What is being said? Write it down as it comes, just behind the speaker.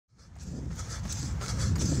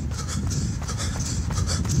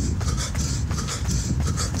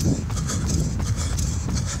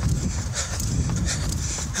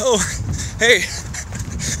Hello! Hey!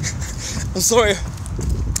 I'm sorry,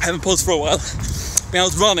 I haven't posted for a while. When I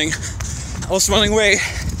was running, away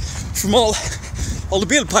from all the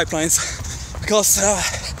build pipelines because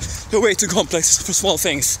they're way too complex for small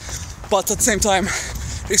things. But at the same time,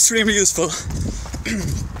 extremely useful.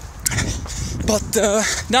 But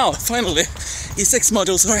now, finally, ES6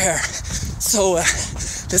 modules are here. So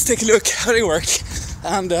let's take a look how they work.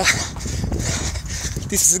 And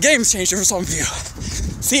this is a game changer for some of you.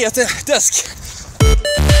 See you at the desk.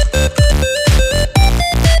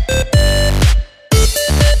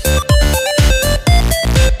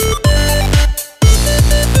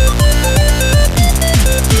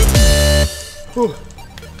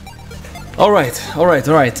 All right.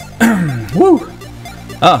 Woo!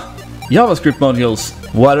 JavaScript modules,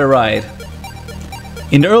 what a ride!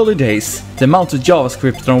 In the early days, the amount of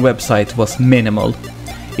JavaScript on a website was minimal.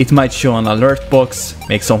 It might show an alert box,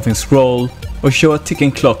 make something scroll, or show a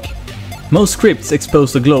ticking clock. Most scripts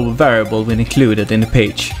exposed a global variable when included in the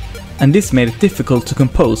page, and this made it difficult to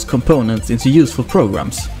compose components into useful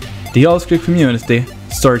programs. The JavaScript community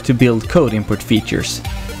started to build code import features.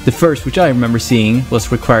 The first which I remember seeing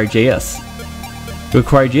was Require.js.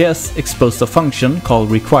 Require.js exposed a function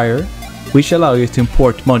called Require, which allows you to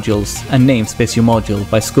import modules and namespace your module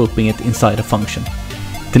by scoping it inside a function.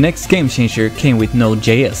 The next game changer came with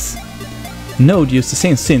Node.js. Node used the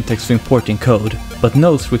same syntax for importing code, but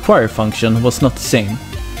Node's Require function was not the same.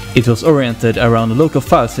 It was oriented around a local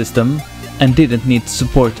file system and didn't need to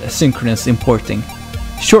support asynchronous importing.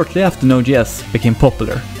 Shortly after Node.js became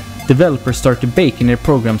popular, developers started baking their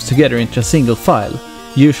programs together into a single file,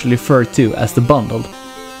 usually referred to as the bundle.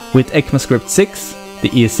 With ECMAScript 6, the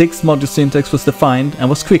ES6 Module Syntax was defined and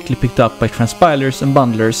was quickly picked up by transpilers and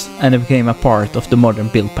bundlers, and it became a part of the modern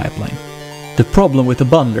build pipeline. The problem with a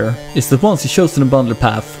bundler is that once you've chosen a bundler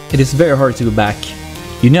path, it is very hard to go back.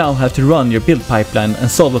 You now have to run your build pipeline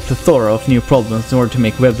and solve a plethora of new problems in order to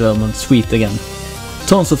make web development sweet again.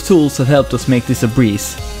 Tons of tools have helped us make this a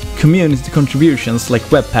breeze. Community contributions like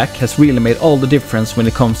Webpack has really made all the difference when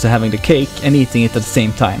it comes to having the cake and eating it at the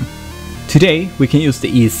same time. Today we can use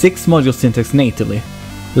the ES6 Module Syntax natively.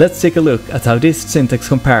 Let's take a look at how this syntax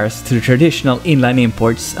compares to the traditional inline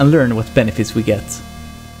imports and learn what benefits we get.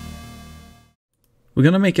 We're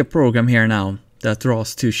gonna make a program here now that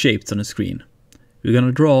draws two shapes on the screen. We're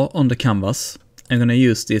gonna draw on the canvas. I'm gonna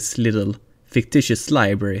use this little fictitious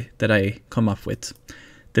library that I come up with.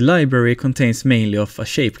 The library contains mainly of a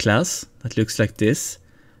shape class that looks like this.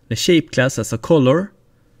 The shape class has a color,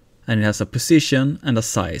 and it has a position and a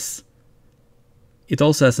size. It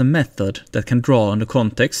also has a method that can draw on the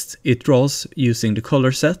context. It draws using the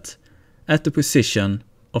color set at the position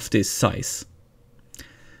of this size.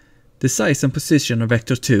 The size and position are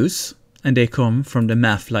vector 2s, and they come from the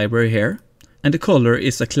math library here. And the color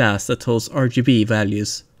is a class that holds RGB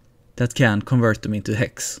values that can convert them into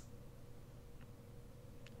hex.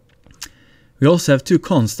 We also have two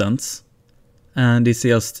constants, and these are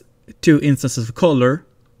just two instances of color,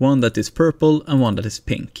 one that is purple and one that is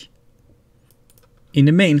pink. In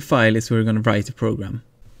the main file is where we're going to write the program.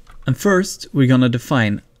 And first we're going to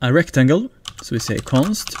define a rectangle, so we say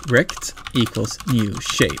const rect equals new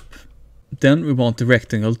shape. Then we want the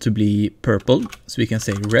rectangle to be purple, so we can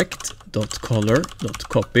say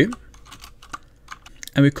rect.color.copy,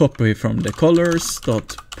 and we copy from the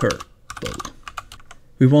colors.purple.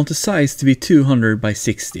 We want the size to be 200 by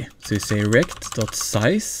 60, so we say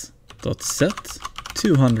rect.size.set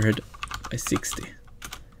 200 by 60.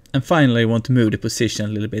 And finally we want to move the position a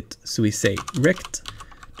little bit, so we say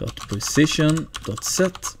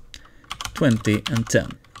rect.position.set 20 and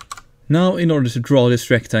 10. Now in order to draw this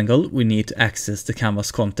rectangle we need to access the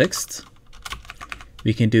canvas context.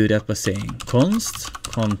 We can do that by saying const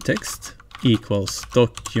context equals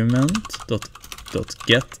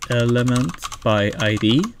document.getElement by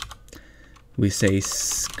ID. We say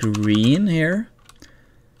screen here,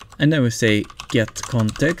 and then we say get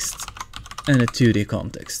context and a 2D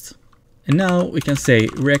context. And now we can say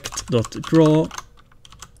rect.draw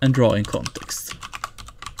and draw in context.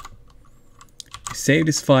 We save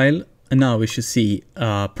this file, and now we should see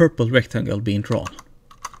a purple rectangle being drawn.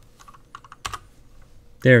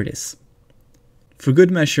 There it is. For good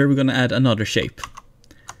measure we're going to add another shape.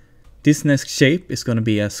 This next shape is going to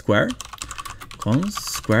be a square. Const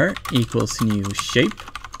square equals new shape,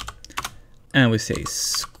 and we say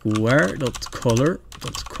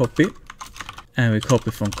square.color.copy, and we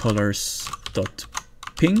copy from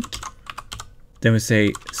colors.pink. Then we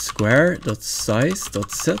say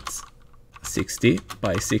square.size.set 60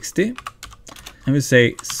 by 60, and we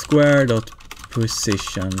say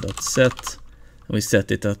square.position.set We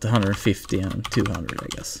set it at 150 and 200, I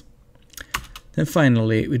guess. Then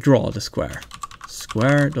finally we draw the square.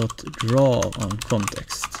 Square.draw on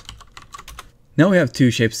context. Now we have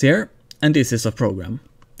two shapes here, and this is a program.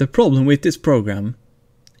 The problem with this program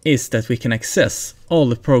is that we can access all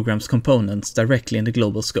the program's components directly in the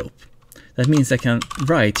global scope. That means I can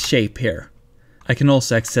write shape here. I can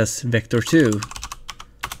also access vector 2,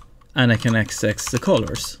 and I can access the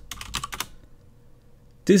colors.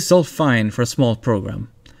 This is all fine for a small program,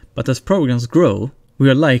 but as programs grow, we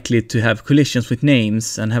are likely to have collisions with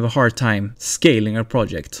names and have a hard time scaling our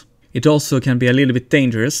project. It also can be a little bit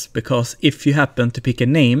dangerous, because if you happen to pick a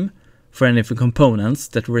name for any of the components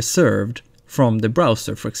that were reserved from the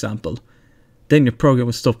browser, for example, then your program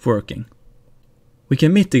will stop working. We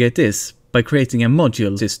can mitigate this by creating a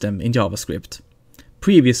module system in JavaScript.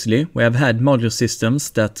 Previously, we have had module systems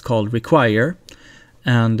that called require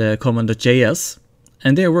and common.js,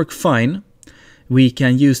 and they work fine. We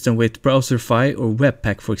can use them with Browserify or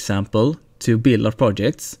Webpack, for example, to build our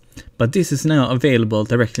projects, but this is now available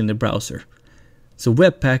directly in the browser. So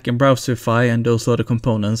Webpack and Browserify and those other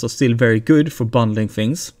components are still very good for bundling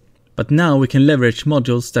things, but now we can leverage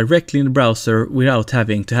modules directly in the browser without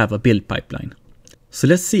having to have a build pipeline. So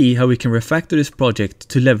let's see how we can refactor this project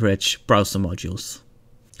to leverage browser modules.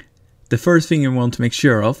 The first thing you want to make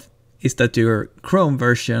sure of is that your Chrome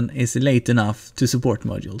version is late enough to support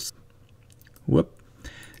modules. Whoop.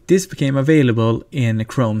 This became available in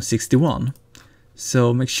Chrome 61.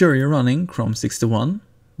 So make sure you're running Chrome 61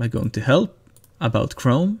 by going to Help, About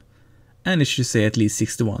Chrome, and it should say at least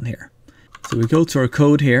 61 here. So we go to our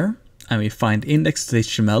code here and we find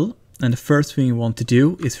index.html, and the first thing we want to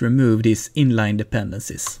do is remove these inline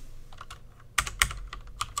dependencies.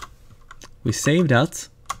 We save that,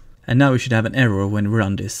 and now we should have an error when we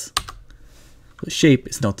run this. The shape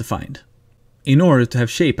is not defined. In order to have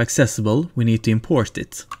shape accessible, we need to import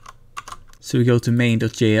it. So we go to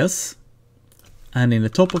main.js, and in the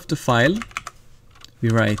top of the file, we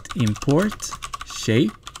write import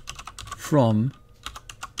shape from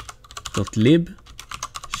 .lib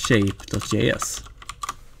shape.js.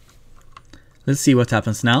 Let's see what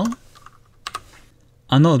happens now.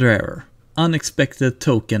 Another error, unexpected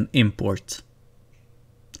token import.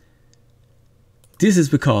 This is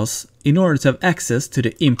because in order to have access to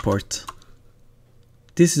the import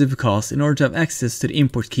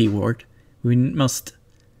keyword, we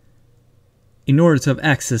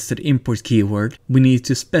need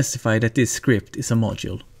to specify that this script is a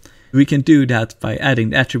module. We can do that by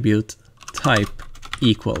adding the attribute type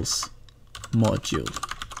equals module.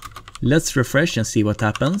 Let's refresh and see what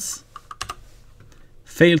happens.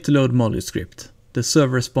 Failed to load module script. The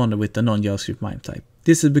server responded with a non-JavaScript MIME type.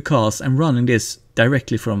 This is because I'm running this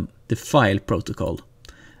directly from the file protocol.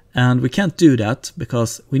 And we can't do that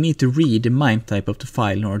because we need to read the MIME type of the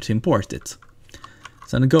file in order to import it.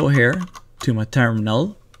 So I'm going to go here to my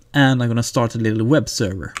terminal and I'm going to start a little web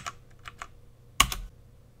server.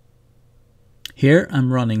 Here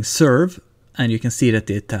I'm running serve, and you can see that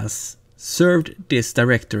it has served this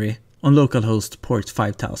directory on localhost port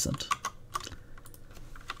 5000.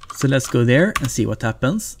 So let's go there and see what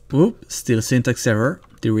happens. Oops, still syntax error.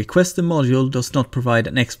 The requested module does not provide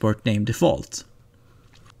an export name default.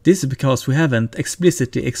 This is because we haven't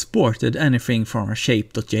explicitly exported anything from our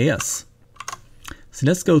shape.js. So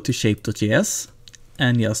let's go to shape.js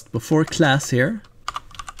and just before class here,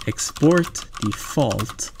 export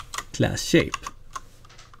default class shape.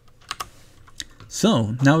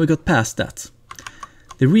 So now we got past that.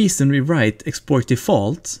 The reason we write export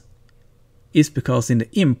default is because in the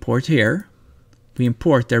import here, we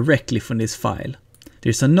import directly from this file.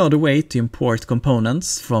 There's another way to import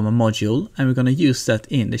components from a module, and we're going to use that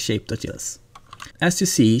in the shape.js. As you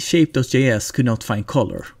see, shape.js could not find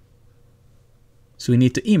color. So we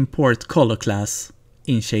need to import color class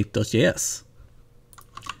in shape.js.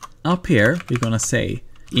 Up here, we're going to say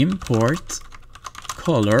import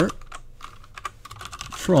color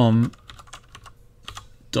from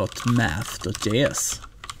 .math.js.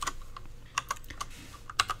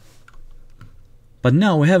 But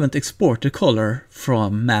now we haven't exported color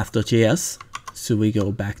from math.js, so we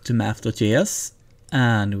go back to math.js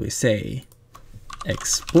and we say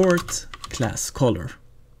export class color.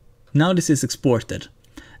 Now this is exported,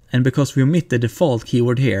 and because we omit the default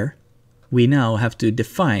keyword here, we now have to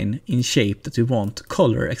define in shape that we want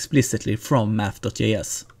color explicitly from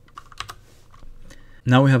math.js.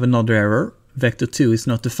 Now we have another error, vector2 is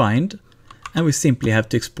not defined, and we simply have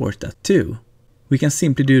to export that too. We can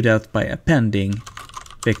simply do that by appending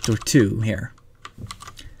vector2 here.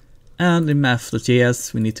 And in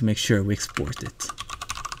math.js we need to make sure we export it.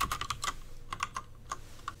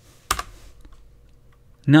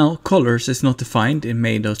 Now colors is not defined in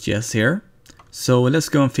main.js here, so let's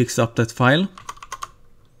go and fix up that file.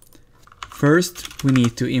 First we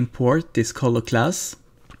need to import this color class.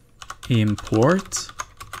 Import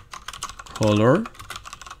color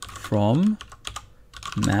from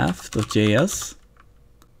math.js.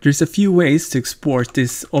 There's a few ways to export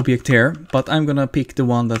this object here, but I'm gonna pick the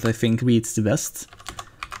one that I think reads the best.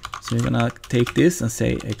 So we're gonna take this and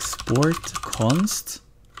say export const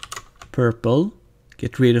purple,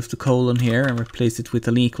 get rid of the colon here and replace it with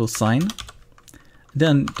an equal sign.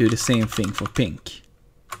 Then do the same thing for pink.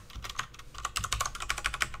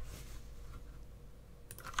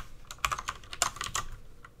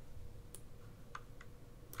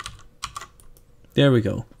 There we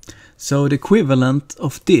go. So the equivalent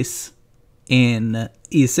of this in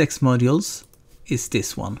ES6 modules is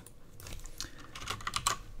this one.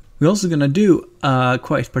 We're also gonna do a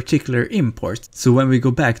quite particular import. So when we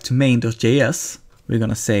go back to main.js, we're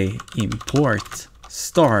gonna say import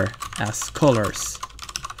star as colors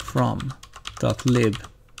from .lib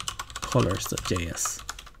colors.js.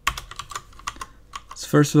 So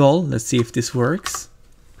first of all, let's see if this works.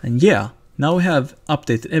 And yeah, now we have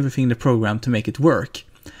updated everything in the program to make it work.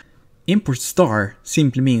 Import star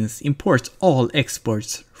simply means import all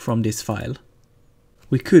exports from this file.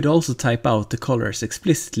 We could also type out the colors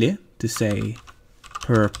explicitly to say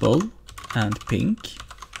purple and pink.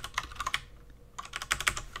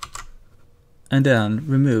 And then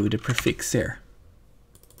remove the prefix here.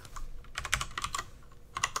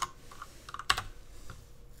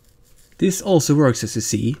 This also works, as you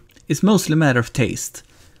see. It's mostly a matter of taste.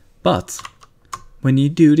 But when you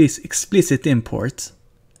do this explicit import,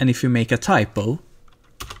 and if you make a typo,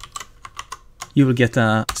 you will get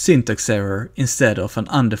a syntax error instead of an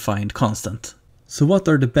undefined constant. So what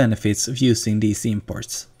are the benefits of using these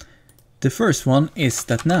imports? The first one is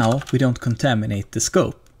that now we don't contaminate the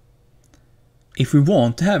scope. If we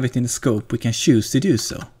want to have it in the scope, we can choose to do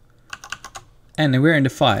so. Anywhere in the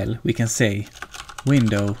file we can say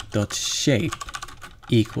window.shape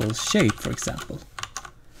equals shape, for example.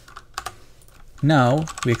 Now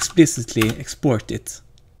we explicitly export it,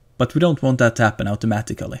 but we don't want that to happen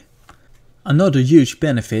automatically. Another huge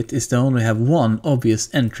benefit is to only have one obvious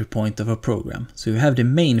entry point of a program. So you have the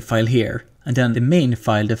main file here, and then the main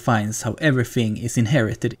file defines how everything is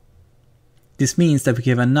inherited. This means that we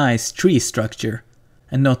can have a nice tree structure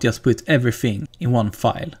and not just put everything in one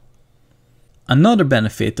file. Another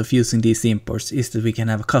benefit of using these imports is that we can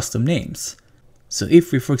have custom names. So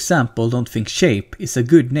if we, for example, don't think shape is a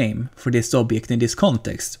good name for this object in this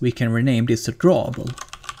context, we can rename this to drawable.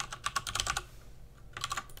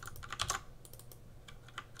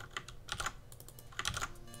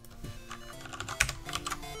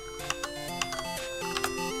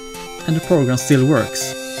 And the program still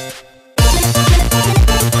works.